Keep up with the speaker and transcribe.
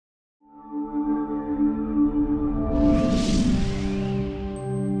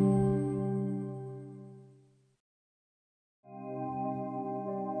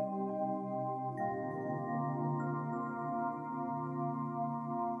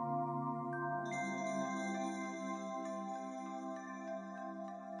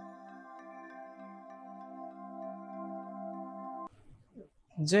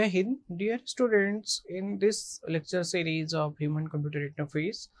Jai Hind, dear students, in this lecture series of Human Computer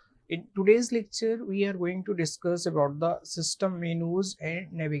Interface, in today's lecture we are going to discuss about the system menus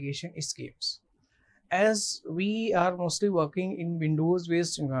and navigation schemes. As we are mostly working in Windows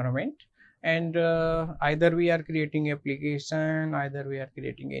based environment, and either we are creating application, either we are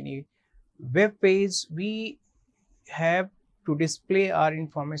creating any web page, we have to display our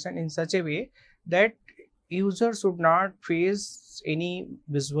information in such a way that user should not face any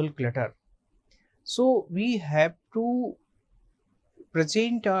visual clutter. So we have to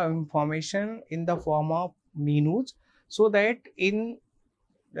present our information in the form of menus, so that in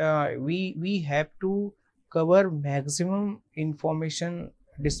we have to cover maximum information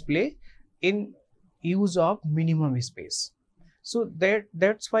display in use of minimum space. So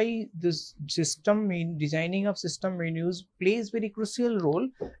that's why this designing of system menus plays very crucial role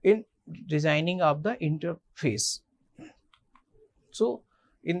in designing of the interface. So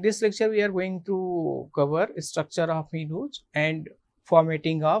in this lecture we are going to cover structure of menus and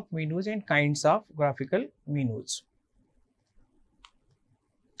formatting of menus and kinds of graphical menus.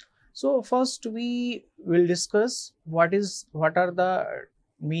 So first we will discuss what are the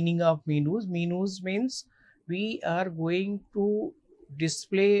meaning of menus. Menus means we are going to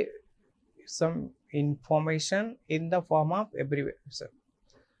display some information in the form of abbreviation.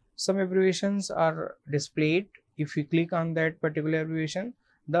 Some abbreviations are displayed. If you click on that particular abbreviation,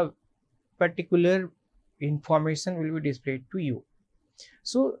 the particular information will be displayed to you.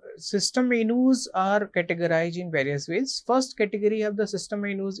 So system menus are categorized in various ways. First category of the system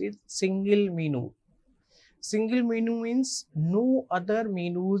menus is single menu. Single menu means no other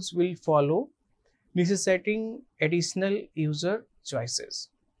menus will follow, necessitating additional user choices.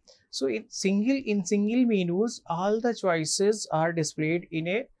 So in single menus, all the choices are displayed in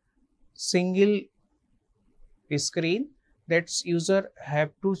a single screen. That's user have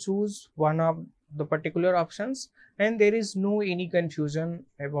to choose one of the particular options, and there is no any confusion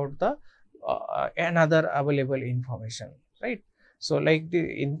about the another available information, right? So like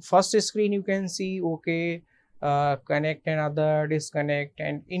in first screen you can see okay, connect and other, disconnect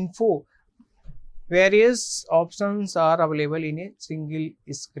and info. Various options are available in a single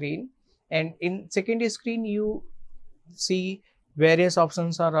screen, and in second screen you see various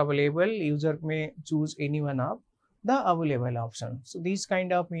options are available. User may choose any one of the available options. So these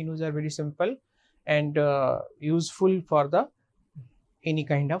kind of menus are very simple and useful for the any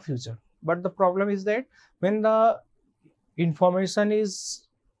kind of user. But the problem is that when the information is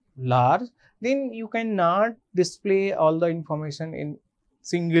large, then you cannot display all the information in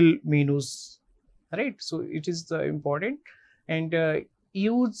single menus, right? So it is important, and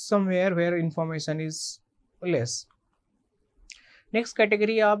use somewhere where information is less. Next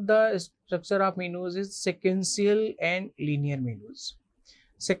category of the structure of menus is sequential and linear menus.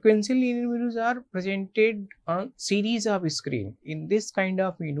 Sequential linear menus are presented on series of screen. In this kind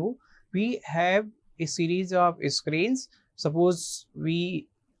of menu, we have a series of screens. Suppose we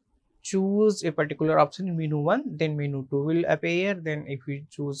choose a particular option in menu 1, then menu 2 will appear. Then if we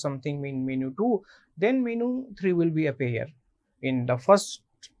choose something in menu 2, then menu 3 will be appear. In the first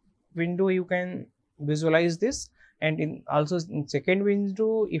window you can visualize this, and in also in second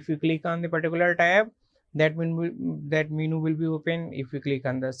window, if you click on the particular tab, that menu will be open. If you click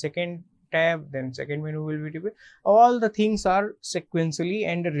on the second tab, then second menu will be open. All the things are sequentially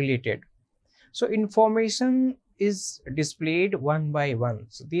and related, so information is displayed one by one.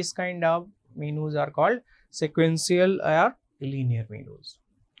 So these kind of menus are called sequential or linear menus.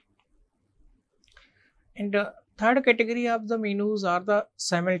 And third category of the menus are the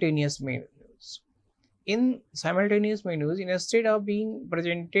simultaneous menus. In simultaneous menus, instead of being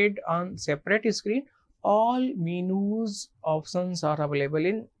presented on separate screen, all menus options are available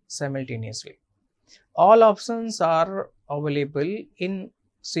in simultaneously. All options are available in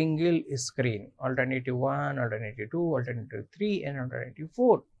single screen: alternative 1, alternative 2, alternative 3 and alternative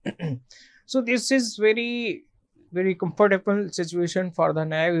 4. So this is very comfortable situation for the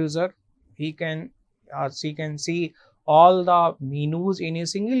nav user. He can she can see all the menus in a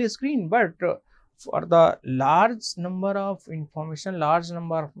single screen, but for the large number of information, large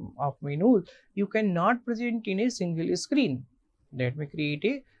number of menus, you cannot present in a single screen. That may create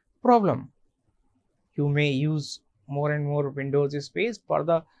a problem. You may use more and more windows space for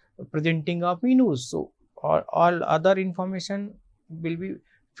the presenting of menus, so all other information will be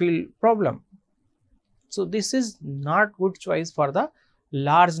feel problem. So this is not good choice for the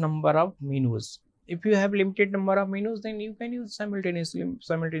large number of menus. If you have limited number of menus, then you can use simultaneous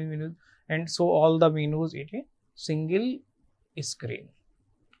menus and show all the menus in a single screen.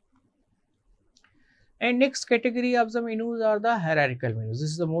 And next category of the menus are the hierarchical menus. This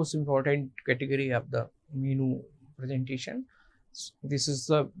is the most important category of the menu presentation. This is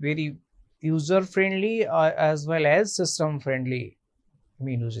the very user friendly as well as system friendly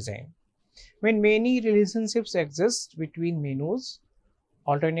menu design. When many relationships exist between menus,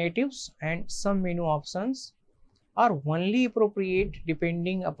 alternatives and some menu options are only appropriate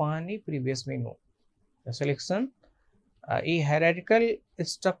depending upon a previous menu. The selection, a hierarchical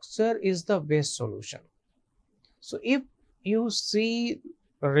structure is the best solution. So if you see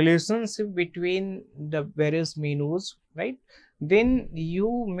a relationship between the various menus, right, then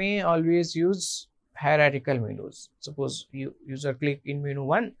you may always use hierarchical menus. Suppose you user click in menu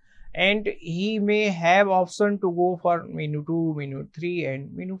 1 and he may have option to go for menu 2, menu 3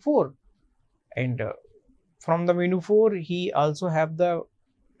 and menu 4, and from the menu 4 he also have the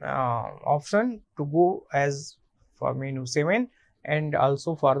option to go as for menu 7 and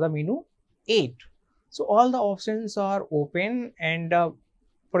also for the menu 8. So all the options are open, and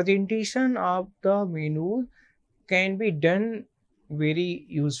presentation of the menu can be done very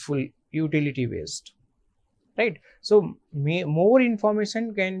useful, utility based, right? So more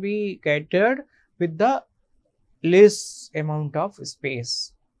information can be gathered with the less amount of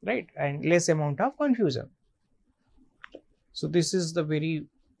space, right, and less amount of confusion. So this is the very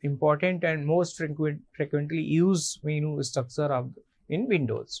important and most frequently used menu structure of in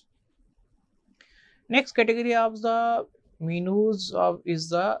Windows. Next category of the menus is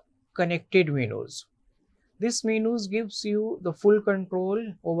the connected menus. This menus gives you the full control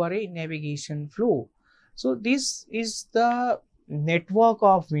over a navigation flow. So this is the network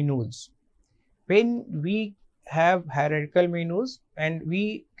of menus. When we have hierarchical menus and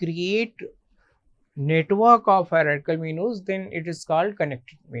we create network of hierarchical menus, then it is called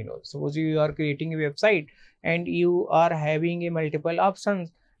connected menus. Suppose you are creating a website and you are having a multiple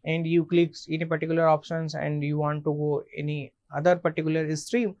options, and you click in a particular options and you want to go any other particular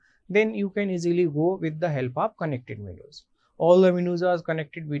stream, then you can easily go with the help of connected menus. All the menus are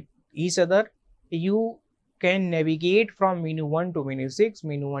connected with each other. You can navigate from menu 1 to menu 6,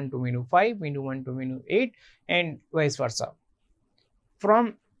 menu 1 to menu 5, menu 1 to menu 8 and vice versa.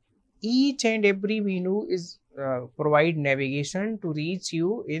 From each and every menu is provide navigation to reach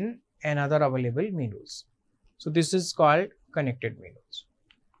you in another available menus. So this is called connected menus.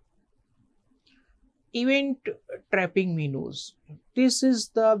 Event trapping menus. This is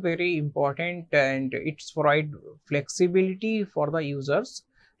the very important, and it's provide flexibility for the users,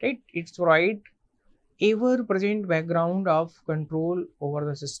 right? It's provide ever present background of control over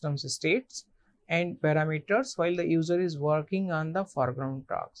the system's states and parameters while the user is working on the foreground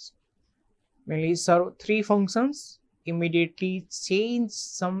tasks. Mainly serve three functions: immediately change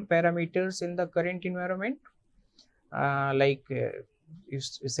some parameters in the current environment, you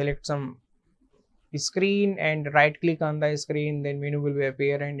select some screen and right click on the screen, then menu will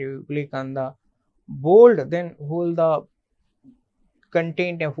appear and you click on the bold, then hold the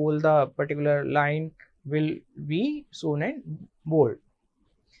content and hold the particular line will be shown in bold.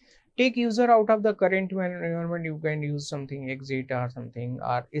 Take user out of the current environment, you can use something exit or something,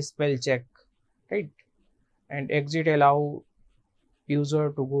 or spell check, right, and exit allow user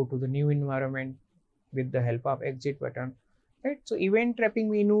to go to the new environment with the help of exit button, right? So event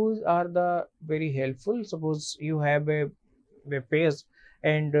trapping menus are the very helpful. Suppose you have a web page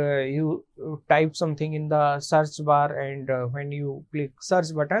and you type something in the search bar, and when you click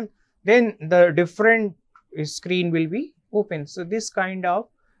search button, then the different screen will be open. So this kind of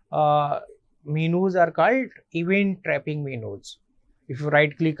menus are called event trapping menus. If you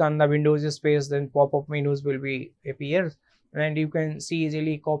right click on the Windows space, then pop-up menus will be appear, and you can see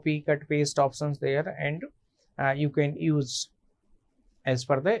easily copy, cut, paste options there, and you can use as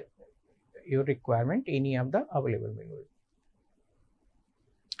per the your requirement any of the available menus.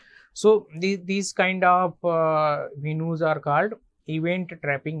 So these kind of menus are called event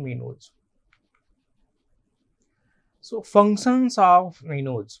trapping menus. So functions of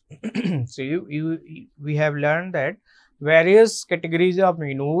menus. So we have learned that various categories of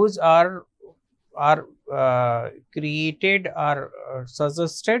menus are created or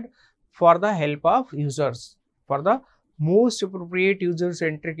suggested for the help of users. For the most appropriate user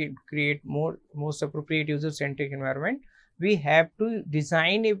centric, most appropriate user centric environment, we have to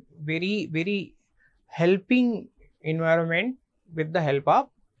design a very helping environment with the help of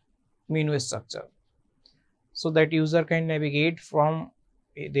menu structure, so that user can navigate from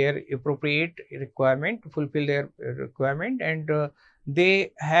their appropriate requirement to fulfill their requirement, and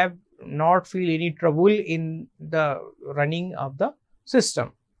they have not feel any trouble in the running of the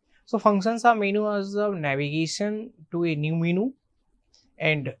system. So functions of menu as a navigation to a new menu,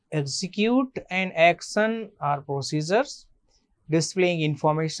 and execute an action or procedures, displaying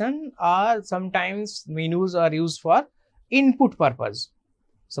information, or sometimes menus are used for input purpose.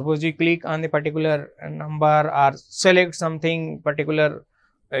 Suppose you click on the particular number or select something particular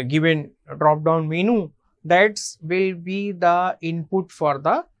given drop down menu, that will be the input for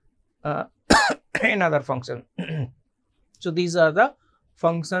the uh, another function. So these are the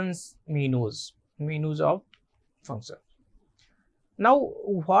functions menus of function. Now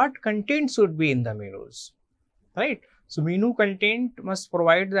what content should be in the menus, right? So menu content must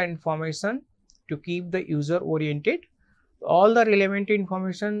provide the information to keep the user oriented. All the relevant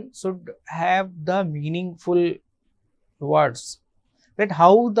information should have the meaningful words, that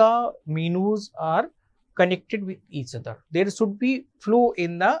how the menus are connected with each other. There should be flow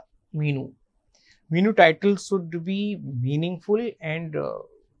in the menu. Menu title should be meaningful, and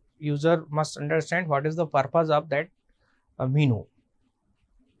user must understand what is the purpose of that menu.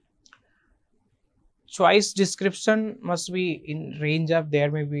 Choice description must be in range of,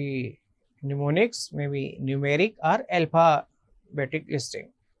 there may be mnemonics, maybe numeric or alphabetic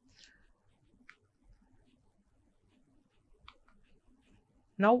listing.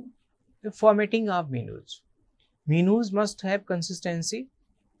 Now, the formatting of menus. Menus must have consistency.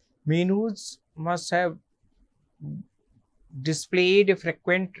 Menus must have displayed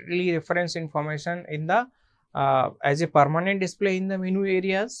frequently reference information in the as a permanent display in the menu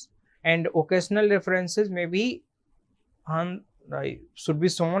areas, and occasional references may be on should be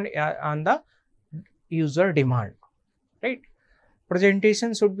shown on the user demand, right?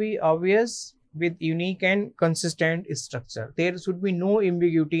 Presentation should be obvious with unique and consistent structure. There should be no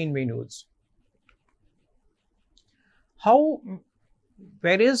ambiguity in menus. How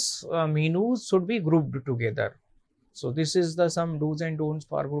various menus should be grouped together. So this is the some do's and don'ts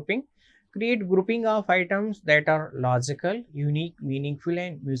for grouping. Create grouping of items that are logical, unique, meaningful,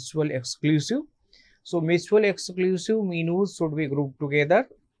 and mutual exclusive. So mutual exclusive menus should be grouped together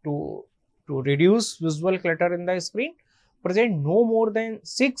to reduce visual clutter in the screen. Present no more than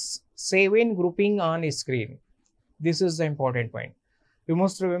 6-7 grouping on a screen. This is the important point. You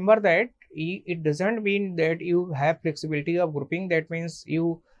must remember that it doesn't mean that you have flexibility of grouping. That means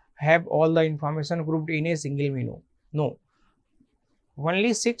you have all the information grouped in a single menu. No.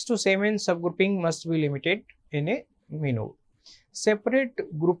 Only 6 to 7 subgrouping must be limited in a menu. Separate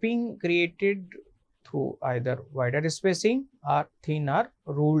grouping created through either wider spacing or thin or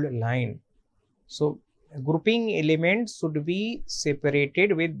ruled line. So grouping elements should be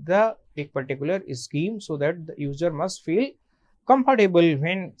separated with the particular scheme, so that the user must feel comfortable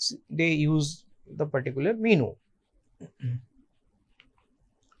when they use the particular menu.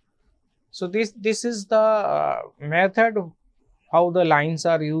 So this is the method how the lines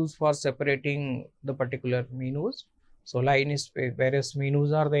are used for separating the particular menus. So line is various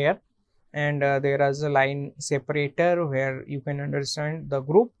menus are there, and there is a line separator where you can understand the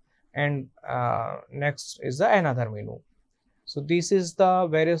group, and next is the another menu. So this is the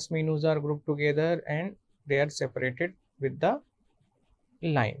various menus are grouped together and they are separated with the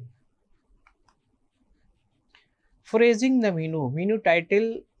line. Phrasing the menu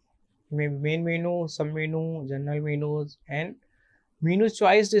title, main menu, sub menu, general menus, and menu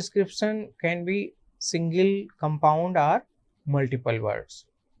choice description can be single, compound, or multiple words.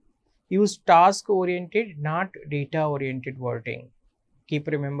 Use task oriented, not data oriented wording. Keep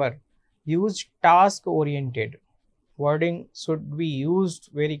remember, use task oriented wording should be used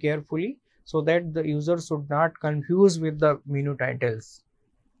very carefully, so that the user should not confuse with the menu titles,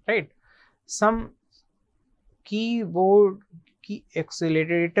 right? Some key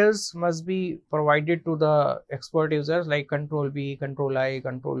accelerators must be provided to the expert users, like control B, control I,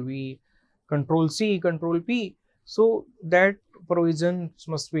 control V, control C, control P. So that provisions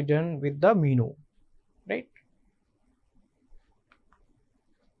must be done with the menu, right?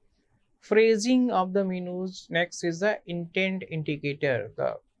 Phrasing of the menus. Next is the intent indicator.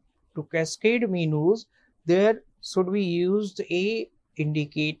 To cascade menus, there should be used a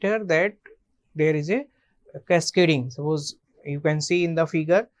indicator that there is a cascading. Suppose you can see in the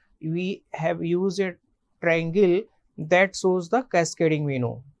figure, we have used a triangle that shows the cascading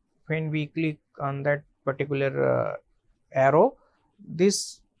menu. When we click on that particular arrow,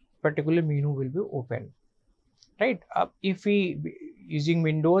 this particular menu will be open, right? If we using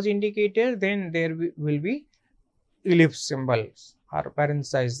Windows indicator, then there will be ellipse symbols or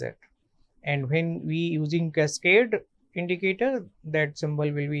parenthesize that, and when we using cascade indicator, that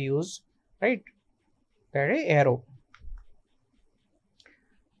symbol will be used, right? That arrow.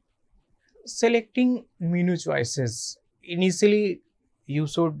 Selecting menu choices. Initially, you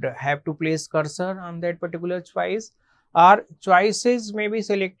should have to place cursor on that particular choice. Our choices may be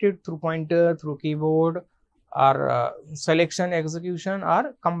selected through pointer, through keyboard, or selection execution,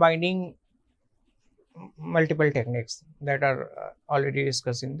 or combining multiple techniques that are already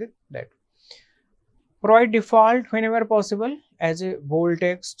discussed in that. Provide default whenever possible as a bold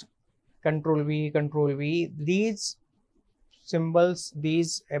text, control V, control V. These symbols,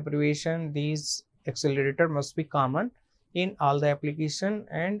 these abbreviation, these accelerator must be common in all the application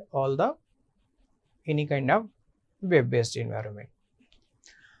and all the any kind of web-based environment.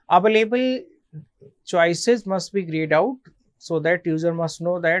 Available choices must be grayed out so that user must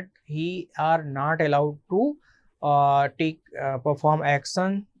know that he are not allowed to perform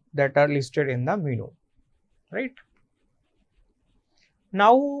action that are listed in the menu, right?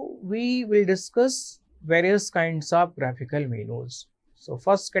 Now we will discuss various kinds of graphical menus. So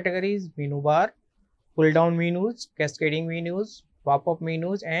first category is menu bar, pull down menus, cascading menus, pop-up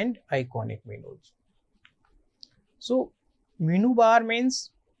menus, and iconic menus. So menu bar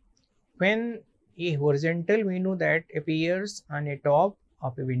means when a horizontal menu that appears on a top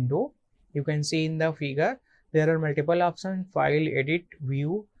of a window. You can see in the figure there are multiple options: file, edit,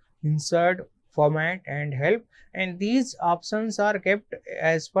 view, insert, format, and help, and these options are kept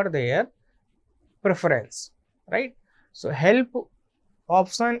as per their preference, right? So help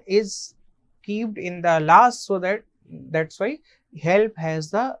option is kept in the last, so that's why help has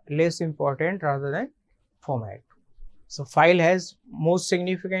the less important rather than format. So file has most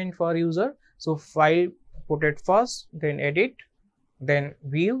significant for user, so file put it first, then edit, then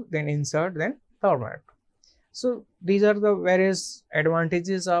view, then insert, then format. So these are the various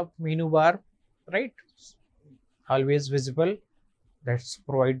advantages of menu bar, right? Always visible, that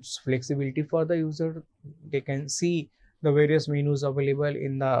provides flexibility for the user. They can see the various menus available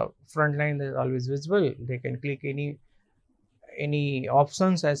in the front line, that is always visible. They can click any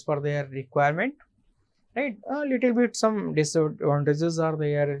options as per their requirement, right? A little bit some disadvantages are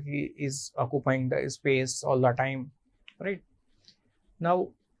there. He is occupying the space all the time, right? Now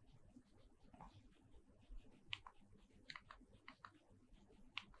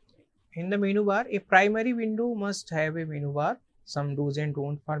in the menu bar, a primary window must have a menu bar. Some do's and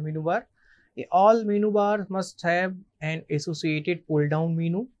don'ts for menu bar. All menu bars must have an associated pull down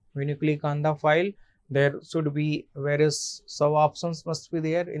menu. When you click on the file, there should be various sub options must be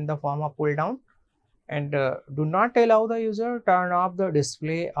there in the form of pull down, and do not allow the user turn off the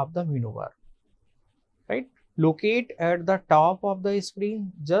display of the menu bar, right? Locate at the top of the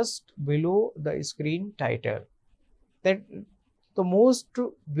screen just below the screen title. That the most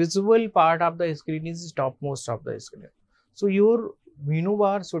visible part of the screen is topmost of the screen. So your menu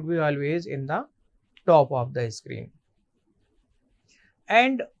bar should be always in the top of the screen.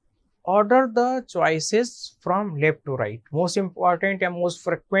 And order the choices from left to right. Most important and most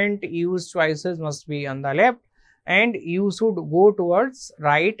frequent used choices must be on the left, and you should go towards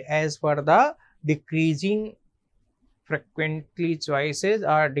right as per the decreasing frequently choices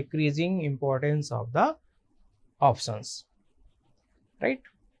or decreasing importance of the options, right?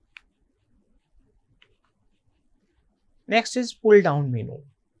 Next is pull down menu.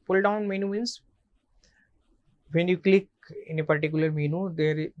 Pull down menu means when you click in a particular menu,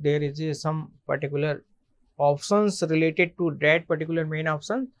 there is some particular options related to that particular main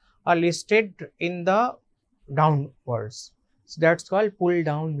option are listed in the downwards. So that's called pull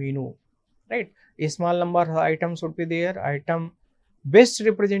down menu, right? A small number of items would be there. Item best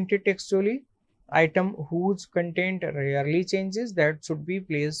represented textually, item whose content rarely changes, that should be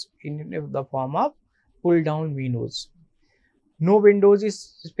placed in the form of pull down menus. No windows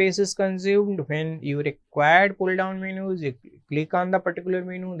space is consumed. When you required pull down menus, you click on the particular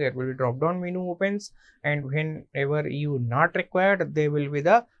menu, there will be drop down menu opens, and whenever you not required, there will be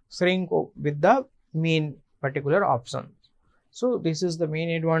the shrink with the main particular option. So this is the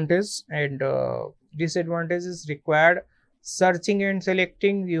main advantage, and disadvantage is required searching and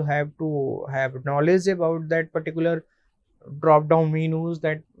selecting. You have to have knowledge about that particular drop down menus,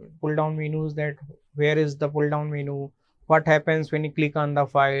 that pull down menus, that where is the pull down menu, what happens when you click on the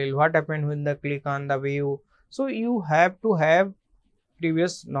file, what happens when you click on the view. So you have to have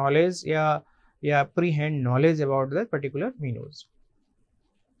previous knowledge, pre-hand knowledge about the particular menus,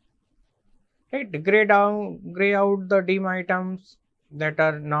 right? Gray out the dim items that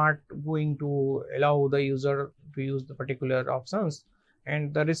are not going to allow the user to use the particular options,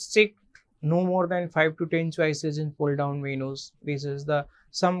 and the restrict no more than 5 to 10 choices in pull down menus. This is the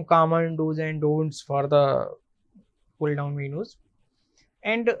some common do's and don'ts for the pull down menus.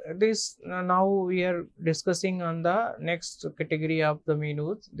 And this now we are discussing on the next category of the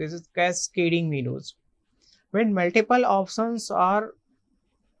menus. This is cascading menus. When multiple options are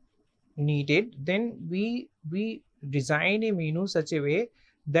needed, then we design a menu such a way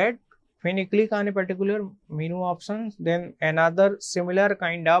that when you click on a particular menu option, then another similar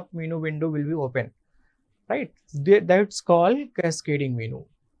kind of menu window will be open, right? That's called cascading menu.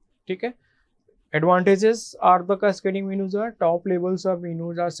 Okay. Advantages are the cascading menus are top levels of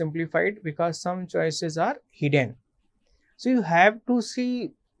menus are simplified because some choices are hidden. So you have to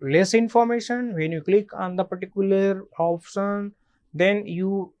see less information when you click on the particular option, then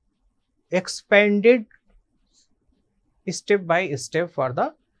you expand it step by step for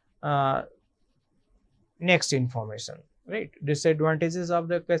the uh, next information, right? Disadvantages of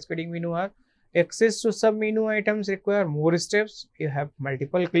the cascading menu are access to sub menu items require more steps. You have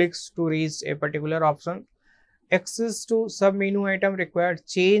multiple clicks to reach a particular option. Access to sub menu item required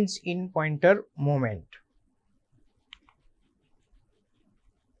change in pointer movement,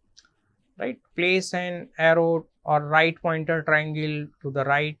 right? Place an arrow or right pointer triangle to the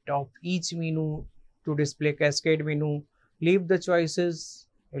right of each menu to display cascade menu. Leave the choices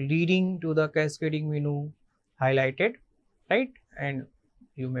leading to the cascading menu highlighted, right? And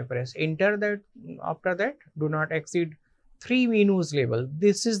you may press enter. That after that, do not exceed 3 menus label.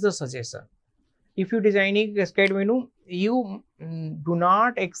 This is the suggestion. If you designing cascade menu, you do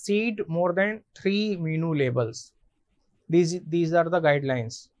not exceed more than 3 menu labels. These are the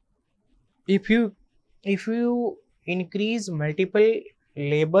guidelines. If you increase multiple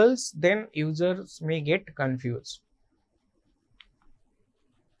labels, then users may get confused.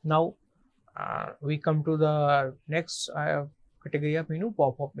 Now we come to the next category of menu,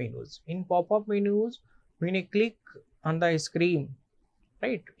 pop-up menus. In pop-up menus, when you click on the screen,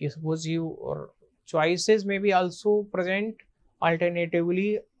 right, you suppose your choices may be also present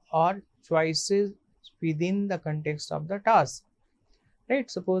alternatively or choices within the context of the task, right?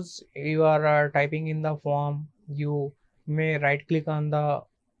 Suppose you are typing in the form, you may right click on the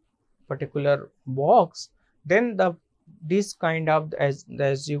particular box, then this kind of, as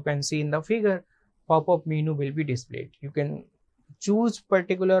you can see in the figure, pop-up menu will be displayed. You can choose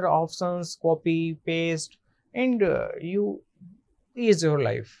particular options, copy, paste, and you ease your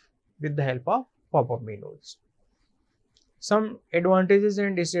life with the help of pop-up menus. Some advantages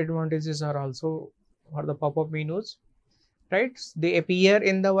and disadvantages are also for the pop-up menus, right? They appear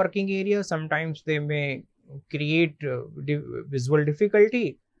in the working area. Sometimes they may create visual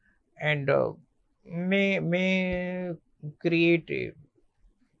difficulty and may create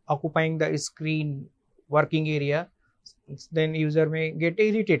occupying the screen working area. Then user may get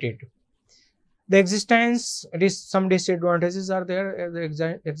irritated. The existence, some disadvantages are there.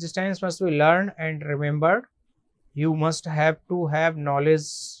 The existence must be learned and remembered. You must have to have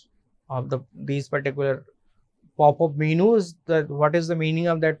knowledge of these particular pop-up menus, that what is the meaning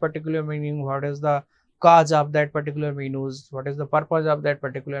of that particular meaning, what is the cause of that particular menus, what is the purpose of that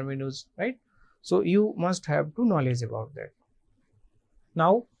particular menus, right? So you must have to knowledge about that.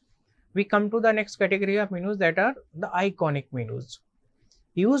 Now we come to the next category of menus, that are the iconic menus,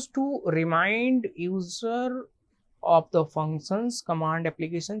 used to remind user of the functions, command,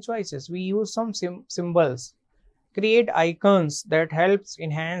 application choices. We use some symbols, create icons that helps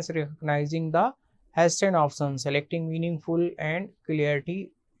enhance recognizing the hash and options, selecting meaningful and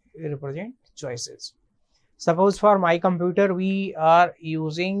clarity represent choices. Suppose for my computer, we are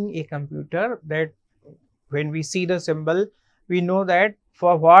using a computer that when we see the symbol, we know that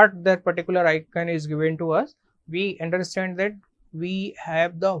for what that particular icon is given to us. We understand that we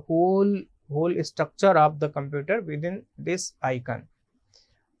have the whole structure of the computer within this icon,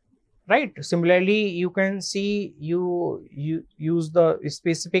 right? Similarly, you can see you use the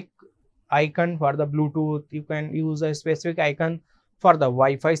specific icon for the Bluetooth, you can use a specific icon for the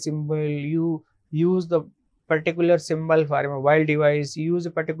Wi-Fi symbol, you use the particular symbol for a mobile device, you use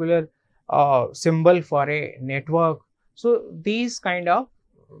a particular symbol for a network. So these kind of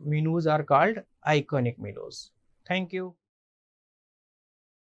menus are called iconic menus. Thank you.